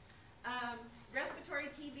 Respiratory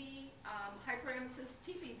TB, hyperemesis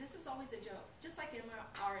TB, this is always a joke. Just like in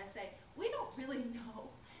RSA, we don't really know.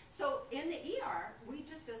 So in the ER, we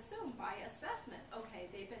just assume by assessment, okay,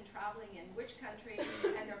 they've been traveling in which country,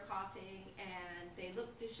 and they're coughing, and they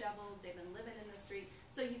look disheveled, they've been living in the street.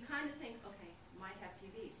 So you kind of think, okay, might have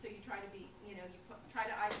TB. So you try to try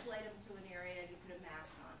to isolate them to an area, you put a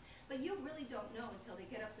mask on. But you really don't know until they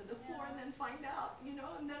get up to the floor and then find out, and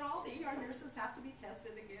then all the ER nurses have to be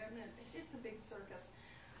tested again, and it's a big circus.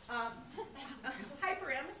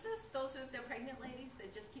 Hyperemesis, those are the pregnant ladies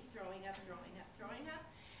that just keep throwing up,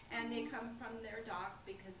 and they come from their doc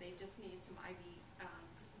because they just need some IV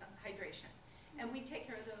hydration. And we take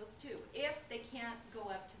care of those too, if they can't go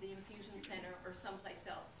up to the infusion center or someplace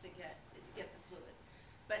else to get the fluids.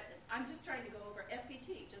 But I'm just trying to go over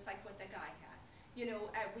SVT, just like what the guy had.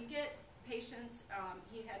 We get patients,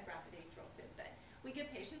 he had rapid atrial fib, but we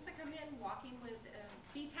get patients that come in walking with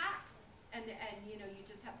VTAC, and you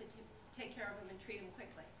just have to take care of them and treat them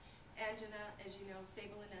quickly. Angina, as you know,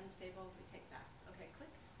 stable and unstable, we take that. Okay,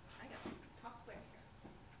 click. I got to talk quick here.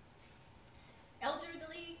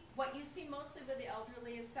 Elderly, what you see mostly with the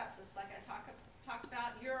elderly is sepsis, like I talked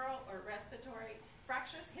about, uro or respiratory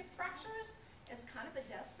fractures, hip fractures. It's kind of a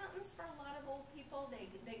death sentence for a lot of old people.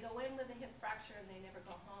 They go in with a hip fracture and they never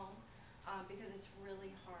go home because it's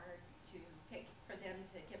really hard for them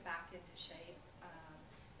to get back into shape.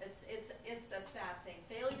 It's a sad thing.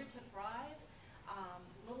 Failure to thrive.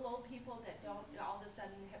 Little old people that don't all of a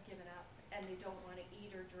sudden have given up and they don't want to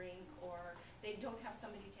eat or drink, or they don't have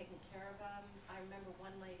somebody taking care of them. I remember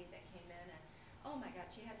one lady that came in and, oh my God,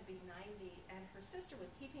 she had to be 90, and her sister was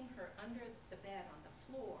keeping her under the bed on the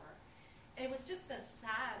floor. And it was just the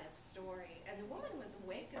saddest story. And the woman was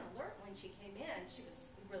awake and alert when she came in. She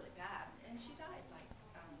was really bad, and she died like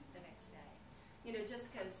the next day. You know, just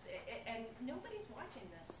because, and nobody's watching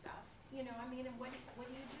this stuff. You know, I mean, and what do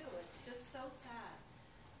you do? It's just so sad.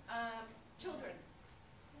 Children.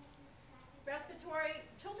 Respiratory,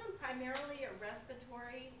 children primarily are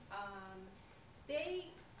respiratory.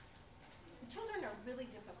 Children are really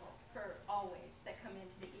difficult for always that come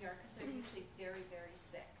into the ER because they're usually very, very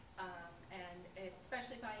sick. And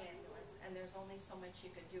especially by ambulance, and there's only so much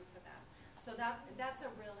you can do for them. So that's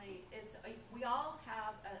we all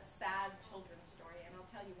have a sad children's story, and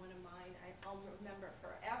I'll tell you one of mine, I'll remember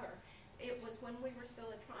forever. It was when we were still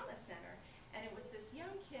a trauma center, and it was this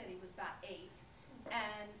young kid, he was about 8,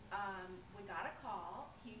 and we got a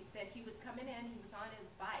call that he was coming in, he was on his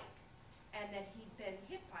bike, and that he'd been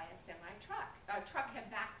hit by a semi-truck. A truck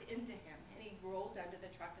had backed into him, and he rolled under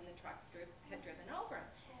the truck, and the truck had driven over him.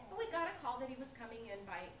 And we got a call that he was coming in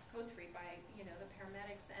by code 3 by, you know, the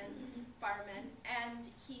paramedics and firemen, and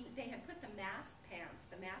they had put the mask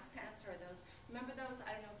pants. The mask pants are those, remember those?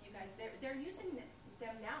 I don't know if you guys, they're using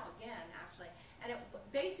them now again, actually. And it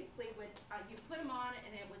basically would, you put them on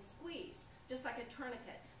and it would squeeze, just like a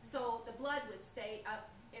tourniquet. So the blood would stay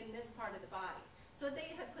up in this part of the body. So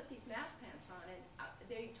they had put these mask pants on, and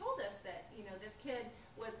they told us that, you know, this kid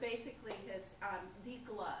was basically his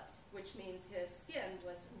degloved, which means his skin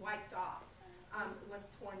was wiped off, was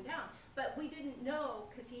torn down. But we didn't know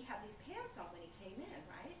because he had these pants on when he came in,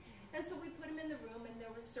 right? And so we put him in the room, and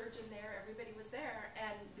there was a surgeon there, everybody was there,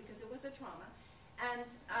 and because it was a trauma. And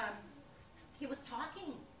he was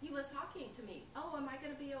talking to me. Oh, am I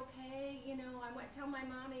going to be okay? You know, I went to tell my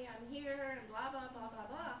mommy I'm here, and blah, blah, blah, blah,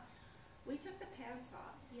 blah. We took the pants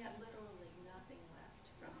off. He had literally nothing left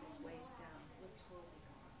from his waist down. It was totally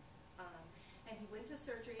gone. And he went to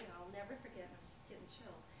surgery, and I'll never forget, I'm getting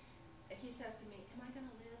chills. And he says to me, am I going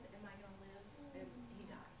to live? Am I going to live? And he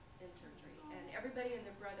died in surgery. And everybody and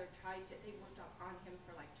their brother they worked on him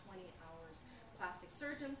for like 20 hours. Plastic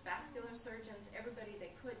surgeons, vascular surgeons, everybody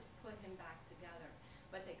they could to put him back together,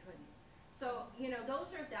 but they couldn't. So, you know,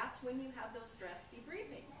 that's when you have those stress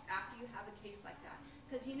debriefings, after you have a case like that.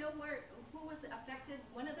 Because you know who was affected?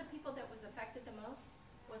 One of the people that was affected the most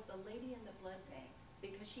was the lady in the blood bank,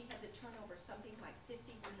 because she had to turn over something like 50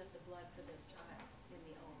 units of blood for this child in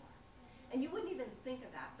the OR. And you wouldn't even think of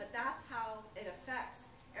that, but that's how it affects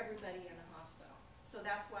everybody in a hospital. So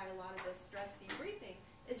that's why a lot of this stress debriefing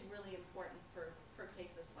is really important for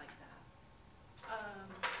cases like that.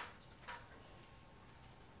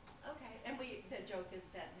 Okay, and the joke is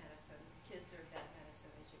vet medicine. Kids are vet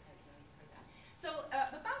medicine, as you guys know, you've heard that. So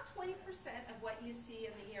about 20% of what you see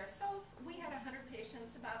in the ER, so we had 100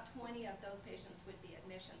 patients, about 20 of those patients would be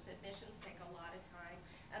admissions. Admissions take a lot of time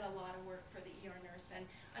and a lot of work for the ER nurse. And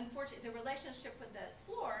unfortunately, the relationship with the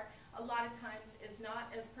floor a lot of times is not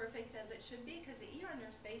as perfect as it should be, because the ER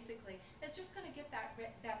nurse basically is just going to get that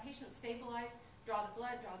patient stabilized, draw the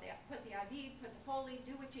blood, put the IV, put the Foley,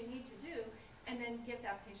 do what you need to do, and then get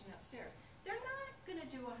that patient upstairs. They're not going to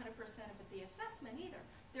do 100% of the assessment either.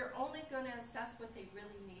 They're only going to assess what they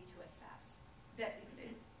really need to assess.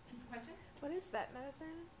 Question? What is vet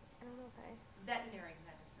medicine? I don't know if I... Veterinary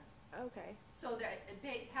medicine. Okay. So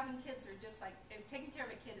having kids are just like, taking care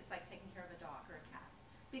of a kid is like taking care of a dog or a cat,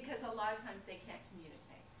 because a lot of times they can't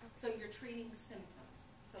communicate. Okay. So you're treating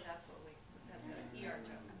symptoms. So that's an ER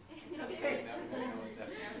joke. Okay.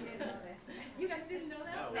 You guys didn't know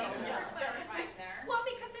that? No, we didn't. Clarifying there. Well,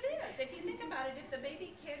 because it is. If you think about it, if the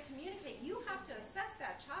baby can't communicate, you have to assess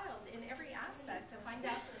that child in every aspect to find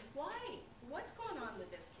out why. What's going on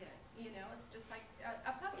with this kid? You know, it's just like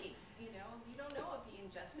a puppy. You know, you don't know if he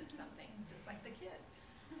ingested something, just like the kid.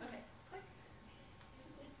 Okay.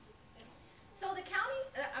 So the county,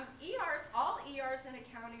 ERs, all ERs in a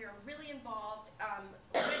county are really involved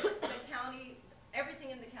with the county,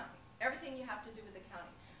 everything in the county, everything you have to do with the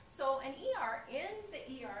county. So an ER, in the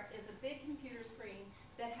ER is a big computer screen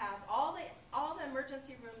that has all the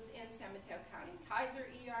emergency rooms in San Mateo County. Kaiser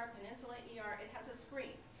ER, Peninsula ER, it has a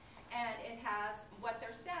screen. And it has what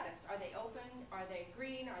their status. Are they open? Are they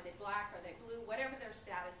green? Are they black? Are they blue? Whatever their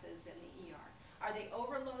status is in the ER. Are they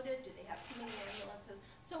overloaded? Do they have too many ambulances?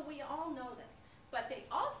 So we all know this. But they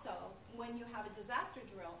also, when you have a disaster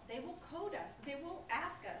drill, they will code us. They will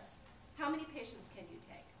ask us, how many patients can you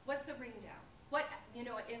take? What's the ring down? What, you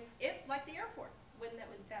know, if like the airport, when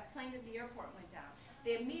that plane at the airport went down,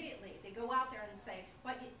 they go out there and say,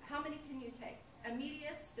 how many can you take?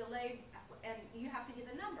 Immediates, delayed, and you have to give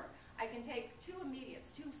a number. I can take 2 immediates,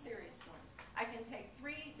 2 serious ones. I can take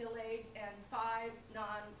 3 delayed and 5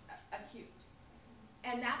 non-acute.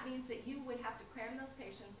 And that means that you would have to cram those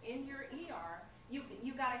patients in your ER. You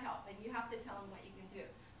got to help, and you have to tell them what you can do.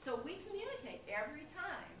 So we communicate every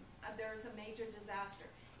time there's a major disaster.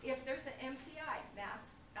 If there's an MCI, mass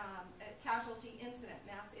casualty incident,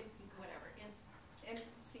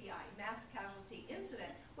 MCI, mass casualty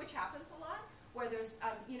incident, which happens a lot, where there's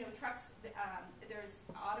trucks, there's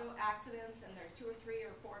auto accidents, and there's 2 or 3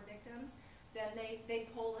 or 4 victims, then they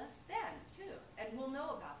poll us then too, and we'll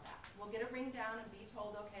know about that. We'll get a ring down and be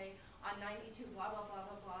told, okay, on 92, blah blah blah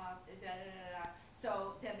blah blah, da da da da.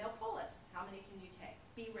 So then they'll poll us. How many can you take?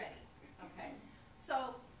 Be ready. Okay.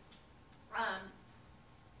 So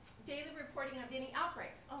daily reporting of any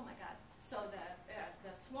outbreaks. Oh my God. So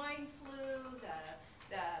the swine flu,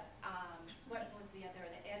 what was the other?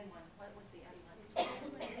 The N1. What was the N1?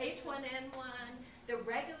 H1N1. The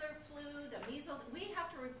regular flu, the measles. We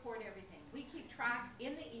have to report everything. We keep track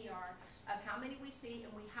in the ER of how many we see,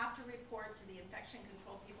 and we have to report to the infection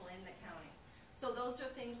control people in the county. So those are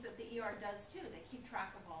things that the ER does too. They keep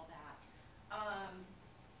track of all that.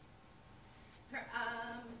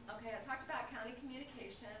 Okay, I talked about county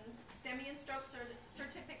communications. STEMI and stroke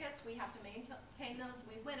certificates, we have to maintain those.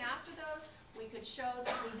 We went after those. We could show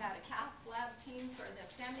that we had a cath lab team for the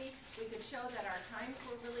STEMI. We could show that our times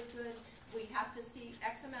were really good. We have to see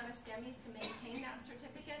X amount of STEMIs to maintain that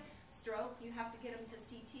certificate. Stroke, you have to get them to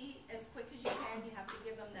CT as quick as you can. You have to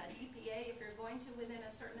give them the DPA if you're going to within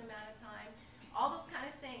a certain amount of time. All those kind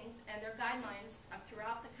of things, and their guidelines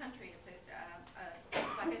throughout the country. It's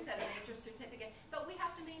like I said, a major certificate, but we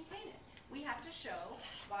have to maintain it. We have to show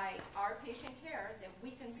by our patient care that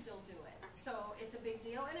we can still do it. So it's a big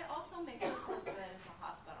deal, and it also makes us look good as a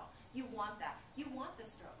hospital. You want that. You want the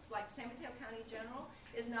strokes. Like San Mateo County General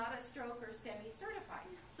is not a stroke or STEMI certified.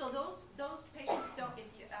 So those patients don't, if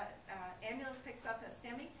you ambulance picks up a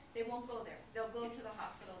STEMI, they won't go there. They'll go to the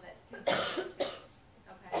hospital that can do the STEMIs.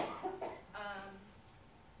 Okay?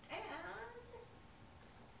 And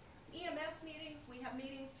EMS meetings, we have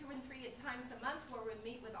meetings 2 and 3 times a month where we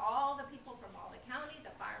meet with all the people from all the county,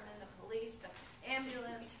 the firemen, the police, the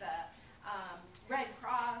ambulance, the Red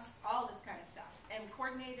Cross, all this kind of stuff, and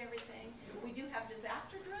coordinate everything. We do have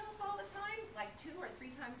disaster drills all the time, like 2 or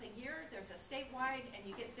 3 times a year. There's a statewide, and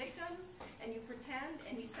you get victims, and you pretend,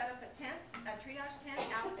 and you set up a tent, a triage tent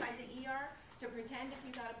outside the ER to pretend if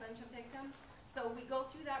you got a bunch of victims. So we go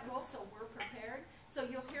through that role, so we're prepared. So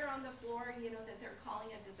you'll hear on the floor, that they're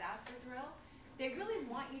calling a disaster drill. They really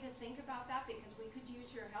want you to think about that because we could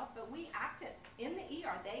use your help, but we act it. In the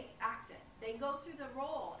ER, they act it. They go through the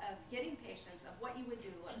role of getting patients, of what you would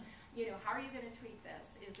do, and, how are you going to treat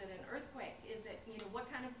this? Is it an earthquake? Is it, what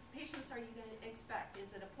kind of patients are you going to expect?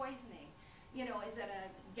 Is it a poisoning? Is it a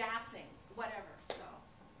gassing? Whatever. So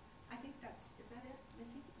I think is that it,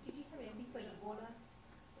 Missy? Did you have anything for Ebola?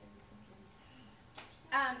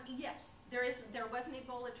 Yes, there was an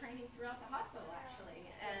Ebola training throughout the hospital actually,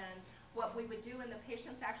 and what we would do, and the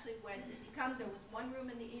patients actually would come. There was one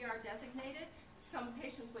room in the ER designated. Some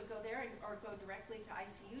patients would go there or go directly to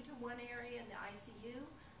ICU, to one area in the ICU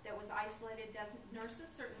that was isolated.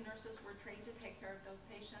 Nurses, certain nurses were trained to take care of those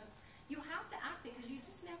patients. You have to act because you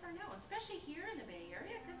just never know, especially here in the Bay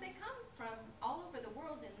Area, because they come from all over the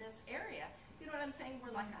world in this area. You know what I'm saying?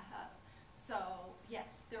 We're like a hub. So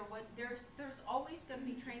yes, there's always going to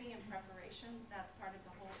be training and preparation. That's part of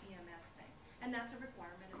the whole EMS thing, and that's a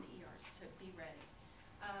requirement of the ERs to be ready.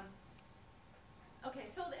 Okay,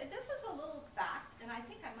 so this is a little fact, and I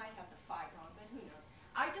think I might have the 5 wrong, but who knows?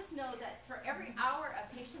 I just know that for every hour a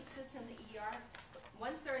patient sits in the ER,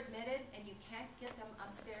 once they're admitted and you can't get them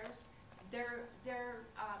upstairs, their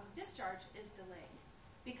discharge is delayed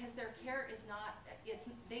because their care is not.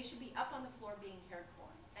 They should be up on the floor being cared for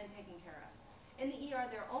and taken care of. In the ER,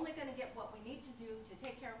 they're only going to get what we need to do to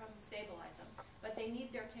take care of them, stabilize them, but they need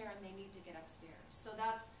their care and they need to get upstairs. So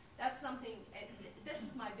that's something. This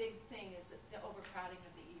is my big thing: is the overcrowding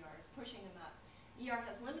of the ER is pushing them up. ER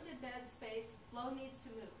has limited bed space. Flow needs to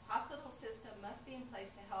move. Hospital system must be in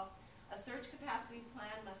place to help. A surge capacity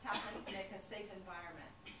plan must happen to make a safe environment.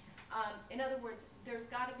 In other words, there's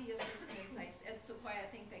got to be a system in place. It's why I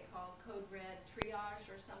think they call Code Red triage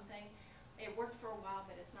or something. It worked for a while,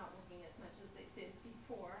 but it's not working as much as it did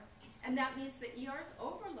before. And that means that ER's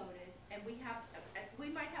overloaded, and we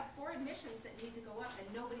might have 4 admissions that need to go up, and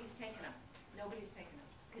nobody's taking them. Nobody's taking them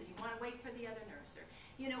because you want to wait for the other nurse, or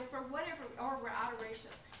for whatever, or we're out of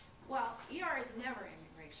ratios. Well, ER is never in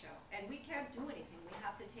ratio, and we can't do anything. We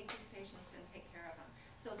have to take these patients and take care of them.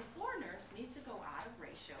 So the floor nurse needs to go out of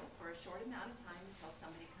ratio for a short amount of time until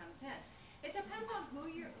somebody comes in. It depends on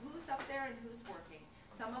who's up there and who's working.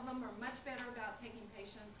 Some of them are much better about taking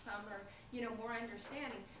patients. Some are, more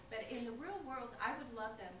understanding. But in the real world, I would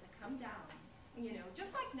love them to come down.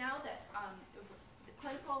 Just like now that the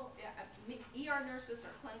clinical ER nurses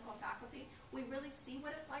are clinical faculty, we really see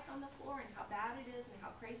what it's like on the floor and how bad it is and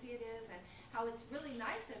how crazy it is and how it's really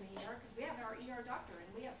nice in the ER because we have our ER doctor and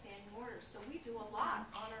we have standing orders. So we do a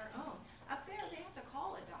lot on our own. Up there, they have to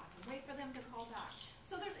call a doc and wait for them to call back.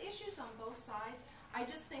 So there's issues on both sides. I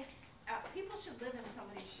just think people should live in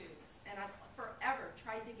somebody's shoes. And I've forever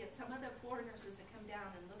tried to get some of the floor nurses to come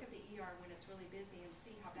down and look at the ER when it's really busy and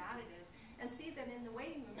see how bad it is. And see that in the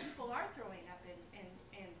waiting room, people are throwing up in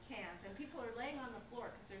cans, and people are laying on the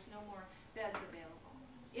floor because there's no more beds available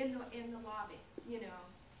in the lobby,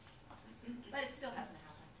 But it still hasn't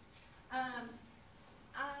happened.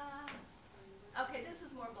 Okay, this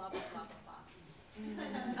is more blah blah blah blah blah.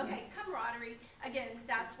 Okay, camaraderie. Again,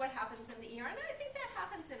 that's what happens in the ER, and I think that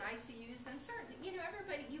happens in ICUs and certain.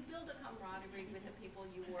 Everybody, you build a camaraderie with the people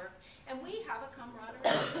you work, and we have a camaraderie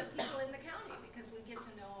with the people in the county because we get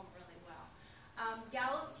to know them really well.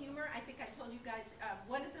 Gallows humor, I think I told you guys,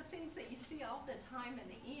 one of the things that you see all the time in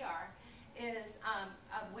the ER is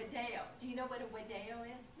a wadeo. Do you know what a wadeo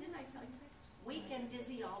is? Didn't I tell you this? Weak and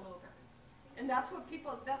dizzy all over. And that's what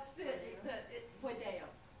that's the wadeo.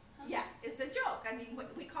 Yeah, it's a joke. I mean,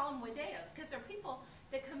 we call them wadeos because they're people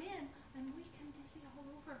that come in, I'm weak and dizzy all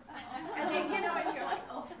over. And then, and you're like,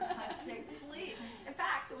 oh, for God's sake, please. In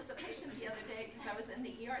fact, there was a patient the other day, because I was in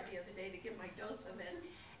the ER the other day to get my dose of it,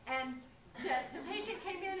 and the patient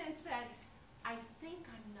came in and said, I think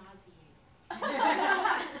I'm nauseated.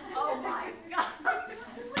 Oh my God,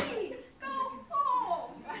 please go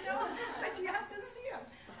home. But you have to see him.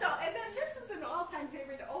 So, and then this is an all-time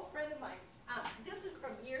favorite, an old friend of mine. This is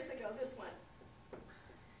from years ago, this one.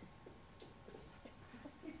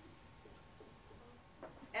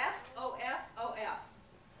 F-O-F-O-F.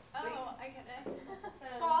 Oh, I get it.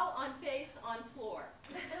 Fall on face on floor.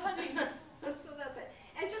 That's funny. So that's it.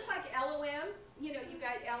 And just like LOM, you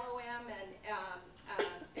got LOM and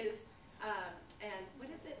and what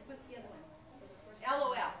is it? What's the other one?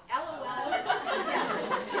 LOL. LOL.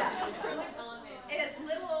 Yeah. It is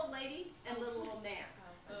little old lady and little old man.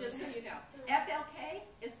 Just so you know. FLK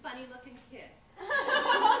is funny looking kid.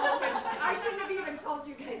 I shouldn't have even told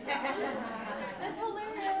you guys that. That's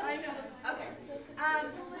hilarious. I know. Okay.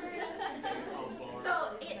 So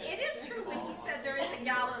it is true when he said there is a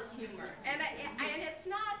gallows humor, and it's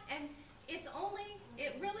not, and it's only,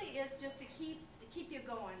 it really is just to keep you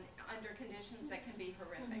going under conditions that can be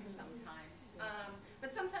horrific sometimes.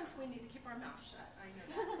 But sometimes we need to keep our mouth shut. I know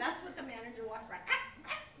that. That's what the manager walks around.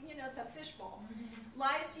 It's a fishbowl.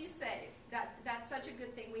 Lives you save. That's such a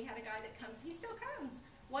good thing. We had a guy that comes. He still comes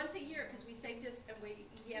once a year because we saved his.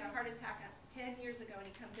 He had a heart attack 10 years ago, and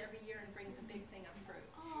he comes every year and brings a big thing of fruit.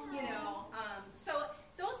 So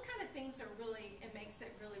those kind of things are really. It makes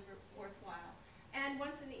it really worthwhile. And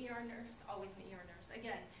once an ER nurse, always an ER nurse.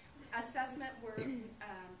 Again, assessment. We're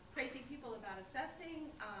crazy people about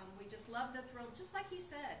assessing. We just love the thrill, just like he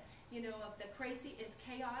said. Of the crazy, it's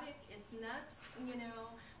chaotic, it's nuts,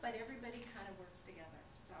 but everybody kind of works together.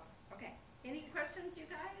 So, okay. Any questions, you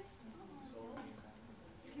guys?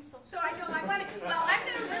 So I know I want to, well, I'm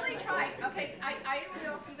going to really try. Okay, I don't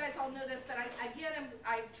know if you guys all know this, but I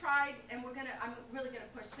tried, and I'm really going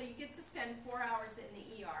to push. So you get to spend 4 hours in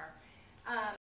the ER.